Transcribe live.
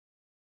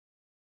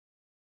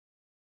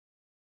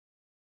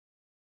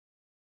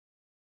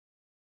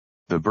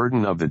the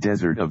burden of the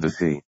desert of the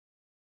sea.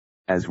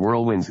 As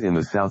whirlwinds in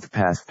the south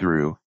pass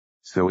through,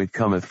 so it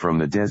cometh from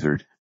the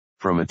desert,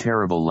 from a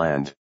terrible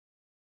land.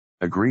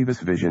 A grievous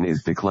vision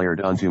is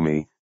declared unto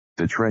me,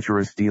 the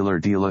treacherous dealer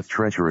dealeth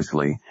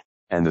treacherously,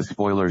 and the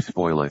spoiler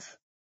spoileth.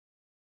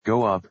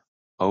 Go up,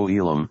 O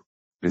Elam,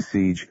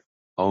 besiege,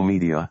 O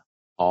Media,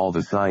 all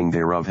the sighing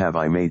thereof have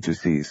I made to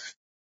cease.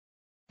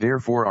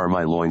 Therefore are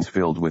my loins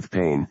filled with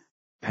pain,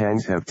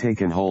 pangs have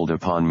taken hold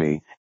upon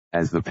me,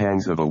 as the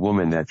pangs of a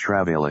woman that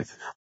travaileth.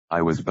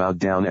 I was bowed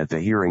down at the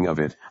hearing of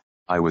it,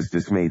 I was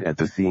dismayed at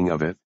the seeing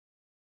of it.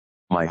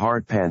 My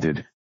heart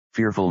panted,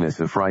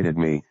 fearfulness affrighted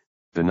me,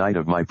 the night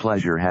of my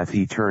pleasure hath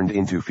he turned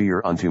into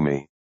fear unto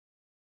me.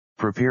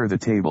 Prepare the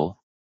table,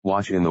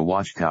 watch in the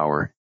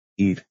watchtower,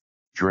 eat,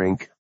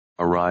 drink,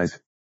 arise,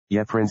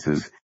 ye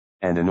princes,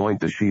 and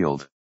anoint the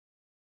shield.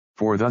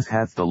 For thus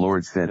hath the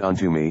Lord said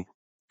unto me,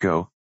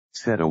 Go,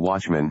 set a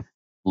watchman,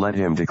 let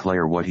him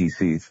declare what he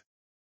seeth.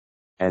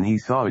 And he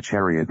saw a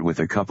chariot with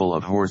a couple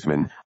of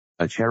horsemen,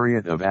 a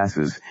chariot of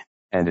asses,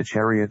 and a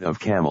chariot of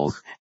camels,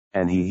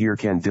 and he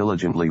hearkened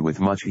diligently with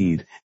much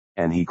heed,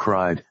 and he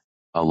cried,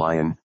 A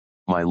lion,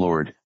 my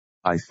lord,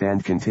 I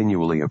stand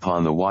continually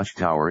upon the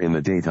watchtower in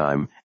the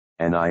daytime,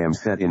 and I am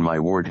set in my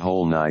ward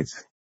whole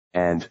nights,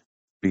 and,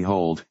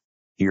 behold,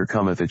 here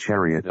cometh a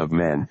chariot of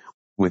men,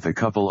 with a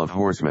couple of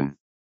horsemen.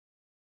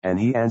 And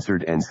he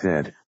answered and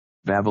said,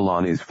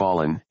 Babylon is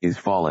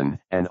fallen,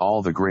 and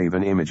all the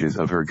graven images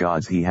of her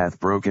gods he hath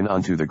broken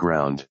unto the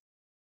ground.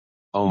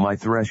 O my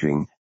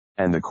threshing,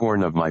 and the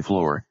corn of my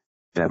floor,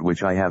 that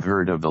which I have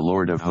heard of the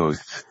Lord of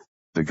hosts,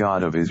 the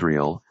God of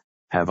Israel,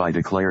 have I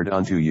declared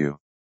unto you.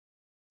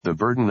 The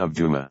burden of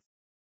Duma.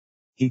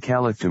 He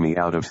calleth to me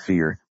out of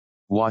Seir,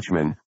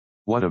 Watchman,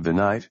 what of the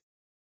night?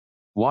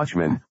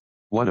 Watchman,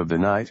 what of the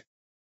night?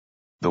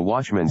 The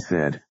watchman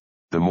said,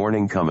 The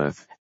morning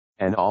cometh,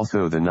 and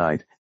also the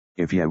night,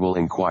 if ye will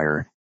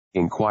inquire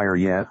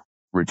ye,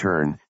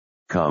 return,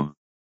 come.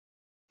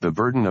 The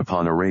burden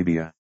upon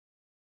Arabia.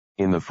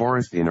 In the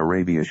forest in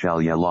Arabia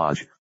shall ye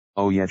lodge,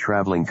 O ye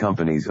traveling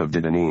companies of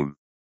Dedanim.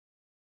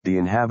 The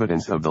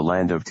inhabitants of the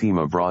land of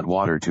Tema brought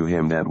water to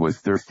him that was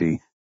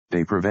thirsty,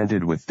 they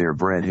prevented with their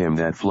bread him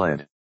that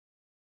fled.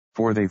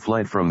 For they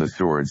fled from the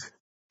swords,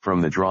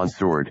 from the drawn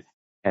sword,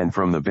 and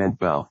from the bent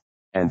bow,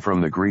 and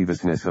from the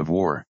grievousness of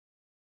war.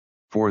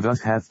 For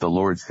thus hath the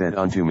Lord said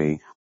unto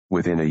me,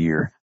 within a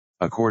year,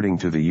 according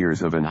to the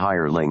years of an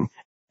hireling,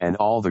 and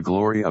all the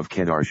glory of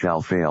Kedar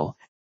shall fail,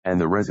 and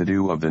the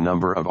residue of the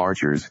number of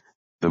archers,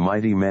 the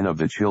mighty men of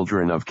the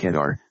children of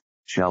Kedar,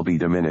 shall be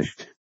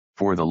diminished,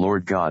 for the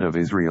Lord God of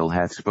Israel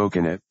hath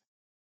spoken it.